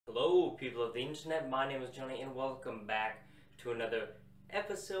Hello, people of the internet, my name is Johnny, and welcome back to another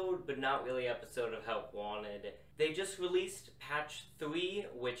episode, but not really episode of Help Wanted. They just released patch 3,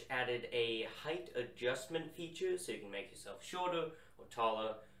 which added a height adjustment feature, so you can make yourself shorter or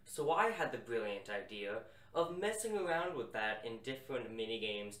taller. So I had the brilliant idea of messing around with that in different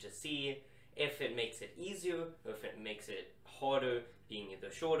minigames to see if it makes it easier, or if it makes it harder, being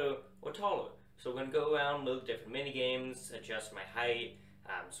either shorter or taller. So we're going to go around, load different minigames, adjust my height,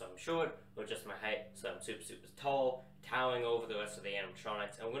 so I'm short, or adjust my height so I'm super tall, towering over the rest of the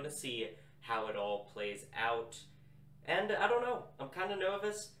animatronics, and we're going to see how it all plays out. And I don't know, I'm kind of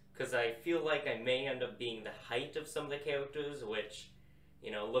nervous, because I feel like I may end up being the height of some of the characters, which,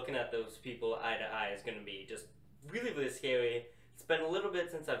 you know, looking at those people eye to eye is going to be just really scary. It's been a little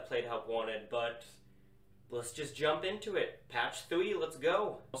bit since I've played Help Wanted, but let's just jump into it. Patch 3, let's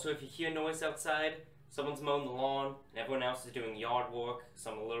go. Also, if you hear noise outside, someone's mowing the lawn, and everyone else is doing yard work.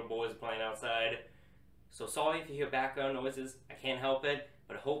 Some of the little boys are playing outside. So sorry if you hear background noises, I can't help it,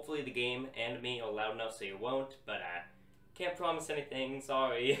 but hopefully the game and me are loud enough so you won't, but I can't promise anything,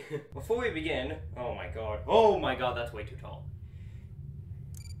 sorry. Before we begin, oh my god, that's way too tall.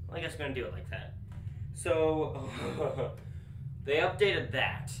 Well, I guess we're gonna do it like that. So, they updated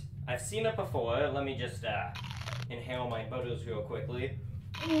that. I've seen it before, let me just inhale my butters real quickly.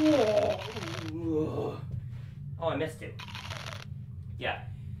 Oh, I missed it. Yeah,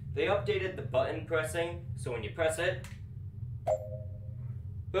 they updated the button pressing, so when you press it,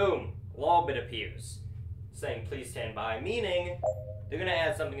 boom, Lobit appears, saying please stand by, meaning they're gonna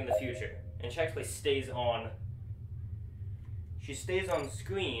add something in the future. And she actually stays on. She stays on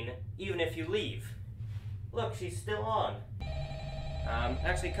screen even if you leave. Look, she's still on.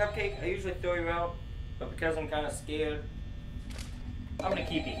 Actually, Cupcake, I usually throw you out, but because I'm kind of scared, I'm gonna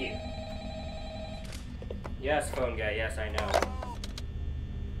keep you here. Yes, phone guy, yes, I know.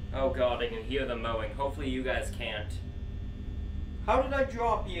 Oh god, I can hear them mowing. Hopefully you guys can't. How did I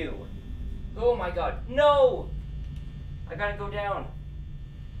drop you? Oh my god, no! I gotta go down.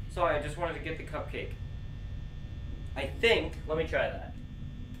 Sorry, I just wanted to get the cupcake. I think, let me try that.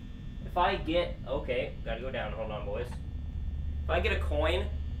 If I get, okay, gotta go down, hold on boys. If I get a coin,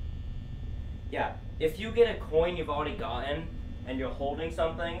 yeah, if you get a coin you've already gotten, and you're holding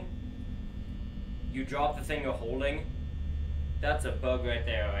something, you drop the thing you're holding, that's a bug right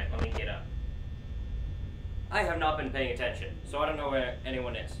there. Alright, let me get up. I have not been paying attention, so I don't know where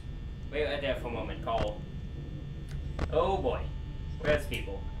anyone is. Wait right there for a moment, call. Oh boy, where's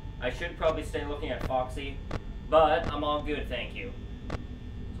people? I should probably stay looking at Foxy, but I'm all good, thank you.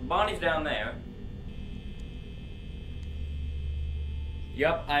 So Bonnie's down there.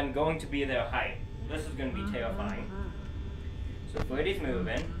 Yup, I'm going to be their height. This is going to be terrifying. So Freddy's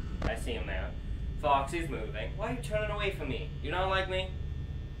moving. I see him there. Foxy's moving. Why are you turning away from me? You don't like me?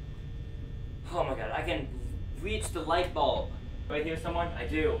 Oh my god, I can reach the light bulb. Do I hear someone? I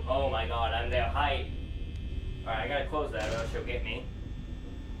do. Oh my god, I'm their height. Alright, I gotta close that or else she'll get me.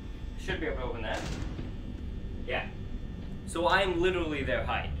 Should be able to open that. Yeah. So I'm literally their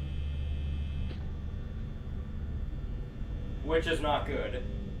height. Which is not good.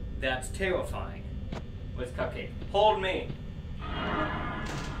 That's terrifying. Where's Cupcake? Hold me!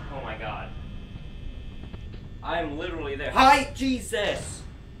 Oh my god. I am literally there. Hi, Jesus!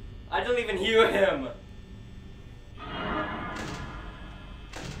 I didn't even hear him!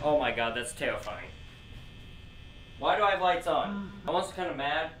 Oh my god, that's terrifying. Why do I have lights on? I'm also kind of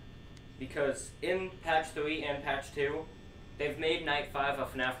mad because in patch 3 and patch 2, they've made Night 5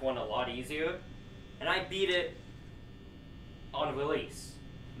 of FNAF 1 a lot easier, and I beat it on release.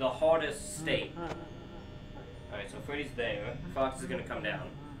 The hardest state. Alright, so Freddy's there. Fox is gonna come down.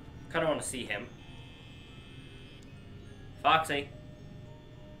 Kinda wanna see him. Foxy.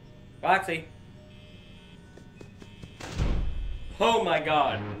 Foxy. Oh my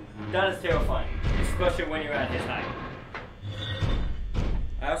god. That is terrifying. Especially when you're at his height.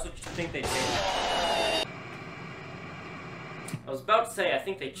 I also think they changed it. I was about to say, I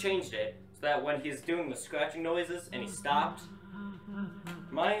think they changed it so that when he's doing the scratching noises and he stopped.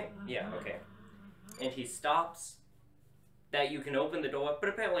 Yeah, okay. And he stops, that you can open the door, but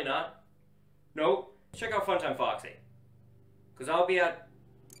apparently not. Nope. Check out Funtime Foxy. Because I'll be at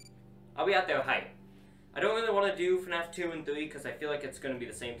their height. I don't really want to do FNAF 2 and 3 because I feel like it's going to be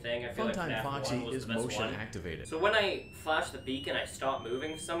the same thing. I feel like FNAF 1 was the best one. Activated. So when I flash the beacon, I stop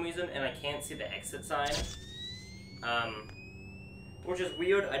moving for some reason, and I can't see the exit sign. Which is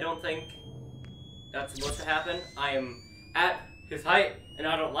weird. I don't think that's supposed to happen. I am at his height, and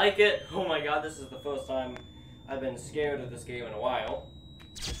I don't like it. Oh my god, this is the first time I've been scared of this game in a while.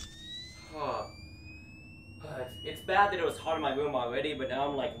 It's bad that it was hot in my room already, but now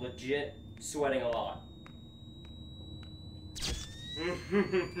I'm like legit sweating a lot.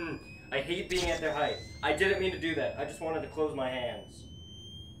 I hate being at their height. I didn't mean to do that. I just wanted to close my hands.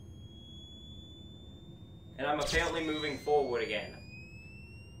 And I'm apparently moving forward again.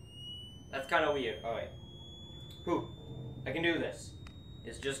 That's kind of weird. Alright. Whew. I can do this.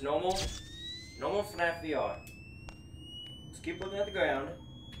 It's just normal FNAF VR. Just keep looking at the ground.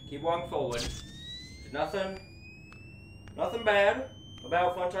 Keep walking forward. There's nothing bad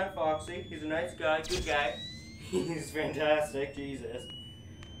about Funtime Foxy. He's a nice guy, good guy. He's fantastic, Jesus.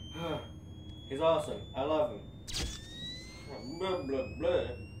 He's awesome. I love him. Blah, blah, blah.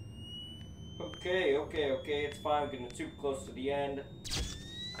 Okay, it's fine. We're getting super close to the end.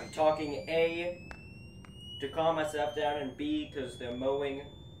 I'm talking A to calm myself down, and B because they're mowing,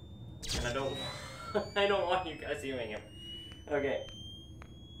 and I don't want you guys hearing him. Okay.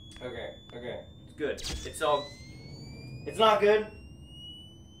 It's good. It's not good.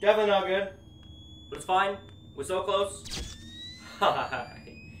 Definitely not good. But it's fine. We're so close. Hi.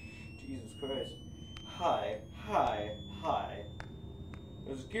 Jesus Christ. Hi.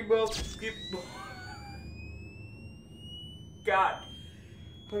 Let's keep up. God.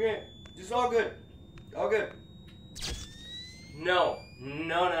 Okay. This is all good. All good. No.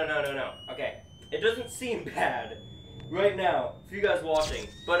 Okay. It doesn't seem bad right now for you guys watching,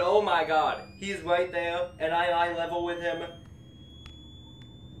 but oh my god, he's right there, and I eye level with him.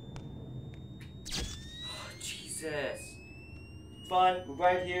 Oh, Jesus. Fine, we're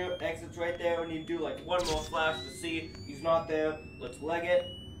right here, exit's right there. We need to do like one more flash to see he's not there. Let's leg it.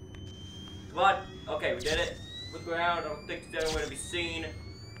 Come on. Okay, we did it. Look around, I don't think there's anywhere to be seen.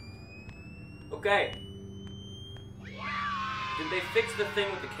 Okay. Did they fix the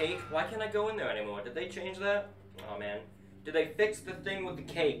thing with the cake? Why can't I go in there anymore? Did they change that? Oh man. Did they fix the thing with the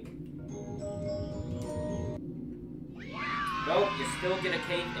cake? Nope, you still get a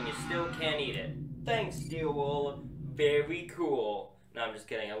cake and you still can't eat it. Thanks, SteelWool. Very cool. No, I'm just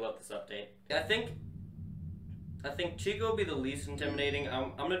kidding. I love this update. I think Chico will be the least intimidating.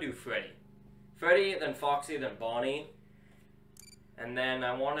 I'm gonna do Freddy. Freddy, then Foxy, then Bonnie. And then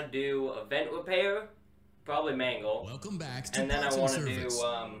I want to do Event Repair. Probably Mangle. Welcome back to and then I want to do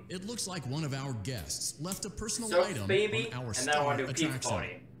it looks like one of our guests left a personal Soap item Baby, on our and then I want to do attraction. Pizza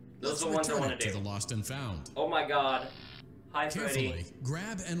Party. Those Let's are the ones I return want it to do. the lost and found. Oh my god. Hi, Carefully Freddy.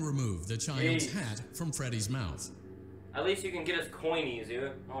 grab and remove the child's hat from Freddy's mouth. At least you can get his coin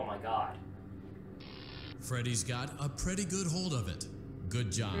easier. Oh my god. Freddy's got a pretty good hold of it.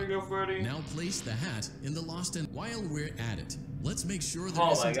 Good job. Here you go, Freddy. Now place the hat in the lost and while we're at it, let's make sure there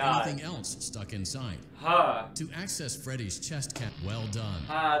Oh isn't anything else stuck inside. Huh. To access Freddy's chest cavity, well done.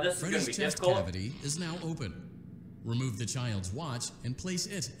 This is Freddy's gonna be chest difficult. cavity is now open. Remove the child's watch and place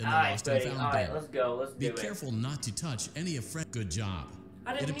it in the Alright, lost Freddy. and found Alright, bin. let's go. Let's do Be it. careful not to touch any of Fred's. Good job.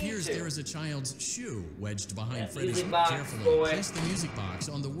 I didn't It appears need to. there is a child's shoe wedged behind Yeah, Freddy's. music box, Carefully boy. place the music box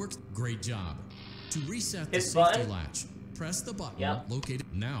on the work. Great job. To reset the His safety button? latch, press the button Yep. located.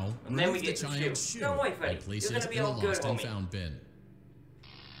 Now And then we remove the get the child's shoe. shoe No way, Freddy. and place You're it gonna be in the all good, lost and homie. found bin.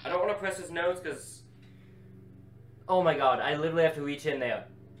 I don't want to press his nose because. Oh my god, I literally have to reach in there.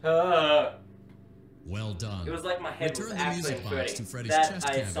 Well done. It was like my head Return was the actually music in box Freddy. to Freddy's That chest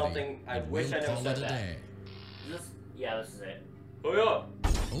is cavity. something I and wish we'll I never call said it a that. day. Yeah, this is it. Oh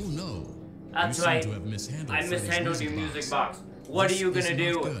yeah. Oh no. That's you right. seem to have mishandled I Freddy's mishandled your music box. What This are you is gonna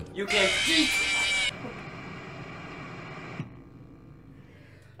not do? good. You can't.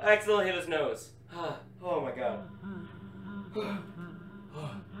 I accidentally hit his nose. Oh my god.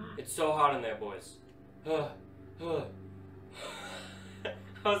 It's so hot in there, boys. I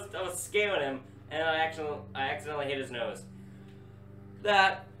was scaring him, and I accidentally hit his nose.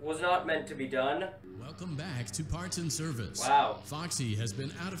 That was not meant to be done. Welcome back to Parts and Service. Wow. Foxy has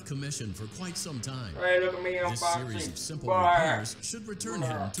been out of commission for quite some time. Hey, look at me, I'm This Foxy. series of simple Blah. repairs should return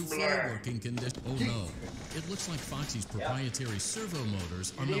him to full Blah. working condition. Oh no. It looks like Foxy's proprietary servo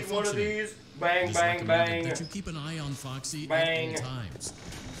motors are You need one of malfunctioning. these? Bang, It is bang, recommended bang. that you keep an eye on Foxy Bang. at all times.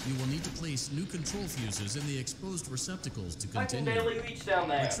 You will need to place new control fuses in the exposed receptacles to I can continue. barely reach down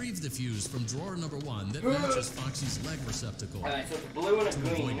there. Retrieve the fuse from drawer number 1 that matches Foxy's leg receptacle. Alright, so it's blue and a To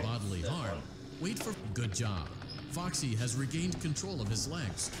green. avoid bodily This harm, one. wait for good job. Foxy has regained control of his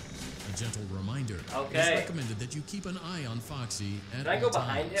legs. A gentle reminder. It is Okay. recommended that you keep an eye on Foxy at Can I all go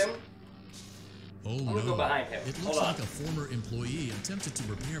behind times. him? Oh I'm no. gonna go behind him. It Hold looks on. like a former employee attempted to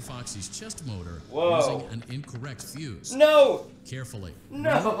repair Foxy's chest motor Whoa. using an incorrect fuse. No! Carefully.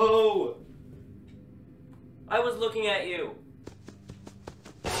 No! I was looking at you.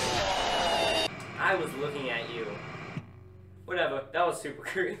 I was looking at you. Whatever. That was super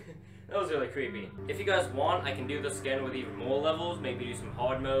creepy. That was really creepy. If you guys want, I can do this again with even more levels, maybe do some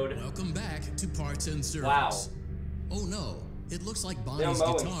hard mode. Welcome back to Parts and Service. Wow. Oh no, it looks like Bonnie's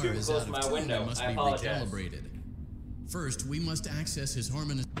mowing guitar super is close out to of my tune window. and must I be apologize. recalibrated. First, we must access his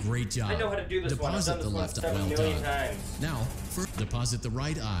harmonious. Great job. I know how to do this one. I've done Deposit this the one left eye. 7 Well million done. times. Now, first, deposit the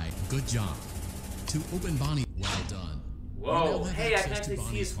right eye. Good job. To open Bonnie. Well done. Whoa, You now have hey, I can access to actually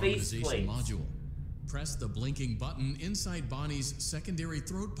see his Bonnie's faceplate. harmonization module. Press the blinking button inside Bonnie's secondary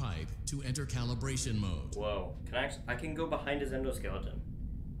throat pipe to enter calibration mode. Whoa, I can go behind his endoskeleton.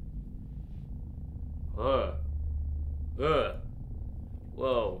 Whoa.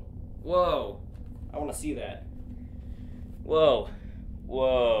 Whoa. I want to see that. Whoa.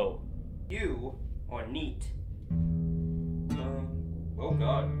 Whoa. You are neat. Oh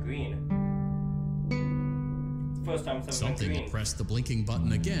god, green. It's the first time something's Something been green. to press the blinking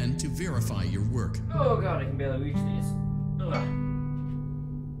button again to verify your work. Oh god, I can barely reach these. Ugh.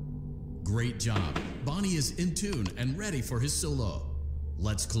 Great job. Bonnie is in tune and ready for his solo.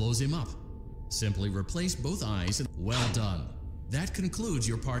 Let's close him up. Simply replace both eyes and well done. That concludes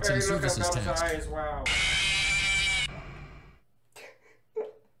your parts and services task. Eyes. Wow.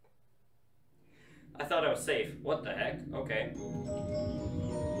 I thought I was safe. What the heck? Okay.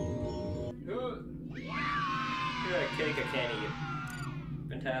 You're a cake I can't eat.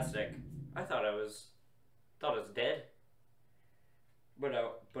 Fantastic. I thought I was dead. But I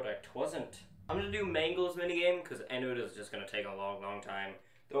wasn't. I'm gonna do Mangle's minigame because I know it is just gonna take a long time.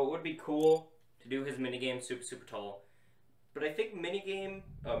 Though it would be cool to do his minigame super tall. But I think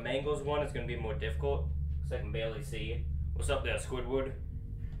Mangle's one is gonna be more difficult because I can barely see. What's up there, Squidward?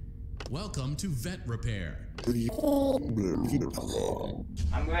 Welcome to Vet Repair.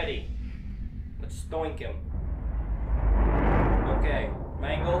 I'm ready. Let's stoink him. Okay,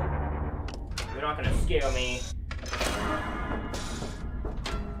 Mangle. You're not gonna scare me.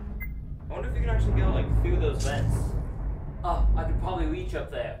 I wonder if you can actually go like through those vents. Oh, I could probably reach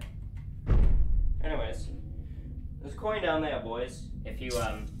up there. Anyways, there's a coin down there, boys. If you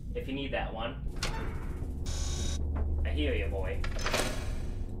need that one. I hear you, boy.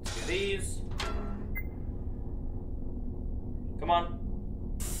 Let's do these. Come on.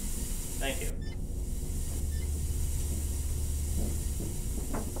 Thank you.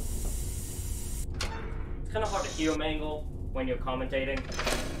 It's kind of hard to hear Mangle when you're commentating.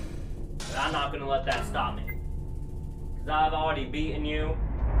 But I'm not gonna let that stop me. Cause I've already beaten you,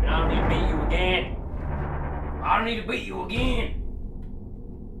 and I don't need to beat you again. I don't need to beat you again.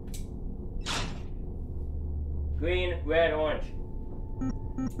 Green, red, orange.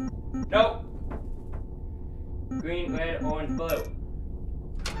 Nope. Green, red, orange, blue.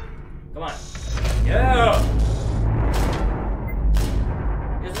 Come on. Yeah!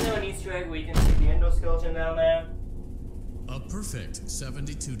 Isn't there an Easter egg where you can see the endoskeleton down there? A perfect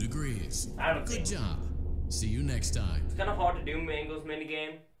 72 degrees. I don't Good think. job. See you next time. It's kind of hard to do Mangle's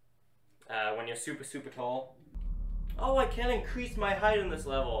minigame when you're super tall. Oh, I can increase my height in this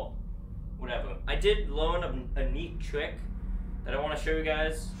level. Whatever. I did learn a neat trick that I want to show you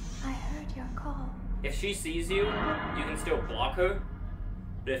guys. I heard your call. If she sees you, you can still block her.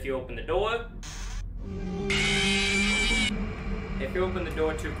 But if you open the door,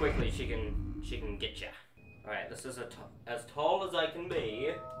 too quickly, she can get ya. All right, this is as tall as I can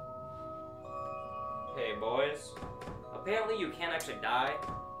be. Hey, boys. Apparently, you can't actually die.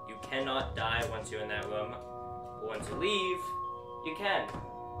 You cannot die once you're in that room. But once you leave, you can.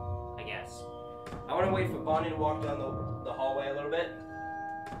 I guess. I want to wait for Bonnie to walk down the hallway a little bit,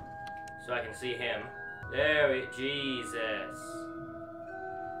 so I can see him. Jesus.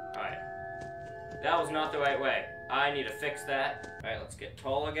 Alright. That was not the right way. I need to fix that. Alright, let's get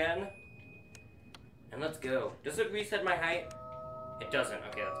tall again. And let's go. Does it reset my height? It doesn't.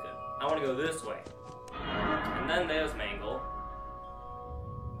 Okay, that's good. I want to go this way. And then there's Mangle.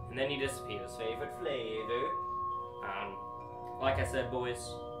 And then he disappears. Favorite flavor. Like I said,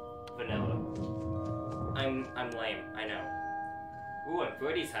 boys, vanilla. I'm lame, I know. Ooh, I'm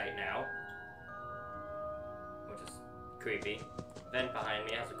Freddy's height now. Which is creepy. Vent behind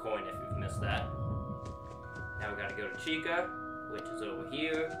me has a coin if you've missed that. Now we gotta go to Chica, which is over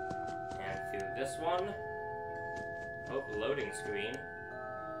here. And through this one. Oh, loading screen.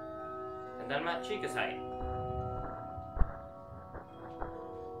 And then I'm at Chica's height.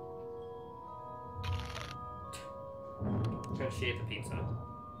 Appreciate the pizza.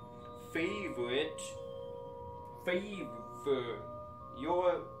 Favorite.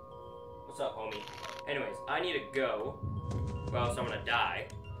 What's up, homie? Anyways, I need to go, or else I'm gonna die.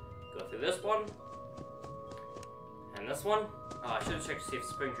 Go through this one. And this one. Oh, I should have checked to see if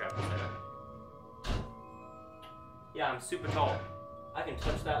Springtrap was there. Yeah, I'm super tall. I can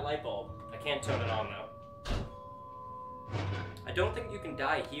touch that light bulb. I can't turn it on though. I don't think you can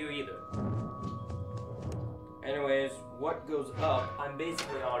die here either. Anyways, what goes up? I'm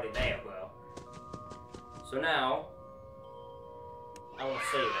basically already there, bro. So now, I will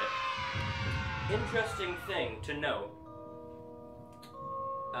save it. Interesting thing to note.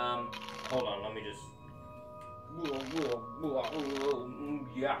 Hold on, let me just...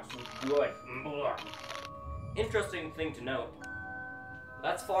 Yes, good. Interesting thing to note.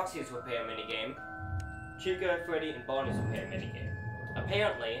 That's Foxy's repair minigame. Chica, Freddy, and Bonnie's repair minigame.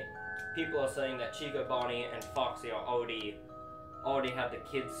 Apparently, people are saying that Chica, Bonnie, and Foxy are already have the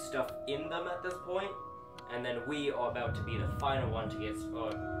kids' stuff in them at this point, and then we are about to be the final one to get,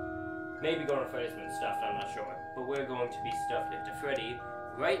 or maybe going to Freddy's been stuffed, I'm not sure, but we're going to be stuffed into Freddy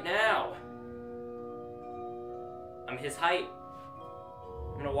right now. I'm his height.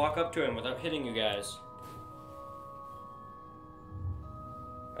 I'm gonna walk up to him without hitting you guys.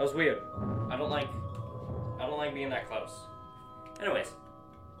 That was weird. I don't like being that close. Anyways,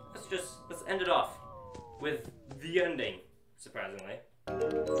 let's end it off with the ending, surprisingly.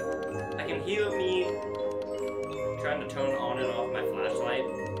 I can hear me trying to turn on and off my flashlight,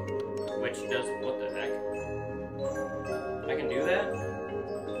 which does, what the heck? I can do that?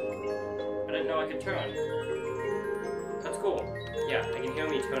 I didn't know I could turn. That's cool. Yeah, I can hear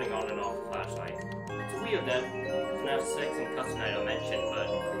me turning on and off the flashlight. It's weird that FNAF 6 and Custom Night are mentioned, but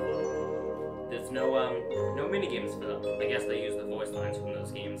there's no minigames for them. I guess they use the voice lines from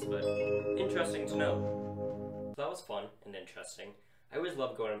those games, but interesting to know. So that was fun and interesting. I always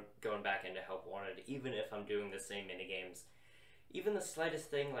love going back into Help Wanted, even if I'm doing the same minigames. Even the slightest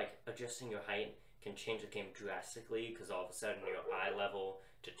thing, like adjusting your height, can change the game drastically, because all of a sudden you're eye level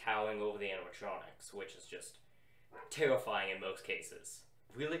to towering over the animatronics, which is just terrifying in most cases.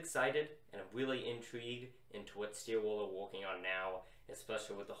 Really excited, and I'm really intrigued into what SteelWool are working on now,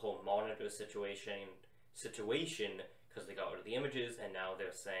 especially with the whole monitor situation, because they got rid of the images, and now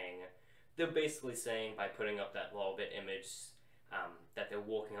they're basically saying by putting up that low bit image, that they're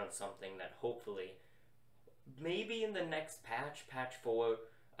working on something that hopefully, maybe in the next patch 4,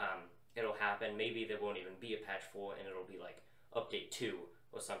 it'll happen. Maybe there won't even be a patch 4, and it'll be like update 2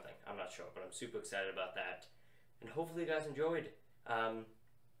 or something. I'm not sure, but I'm super excited about that. And hopefully you guys enjoyed.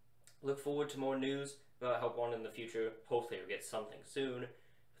 Look forward to more news about Help Wanted in the future. Hopefully we'll get something soon.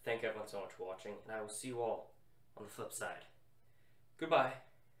 Thank everyone so much for watching, and I will see you all on the flip side. Goodbye.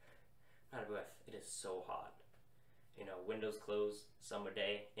 I'm out of breath. It is so hot. You know, windows closed, summer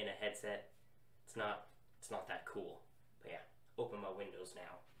day, in a headset. It's not that cool. But yeah, open my windows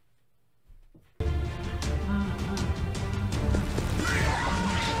now.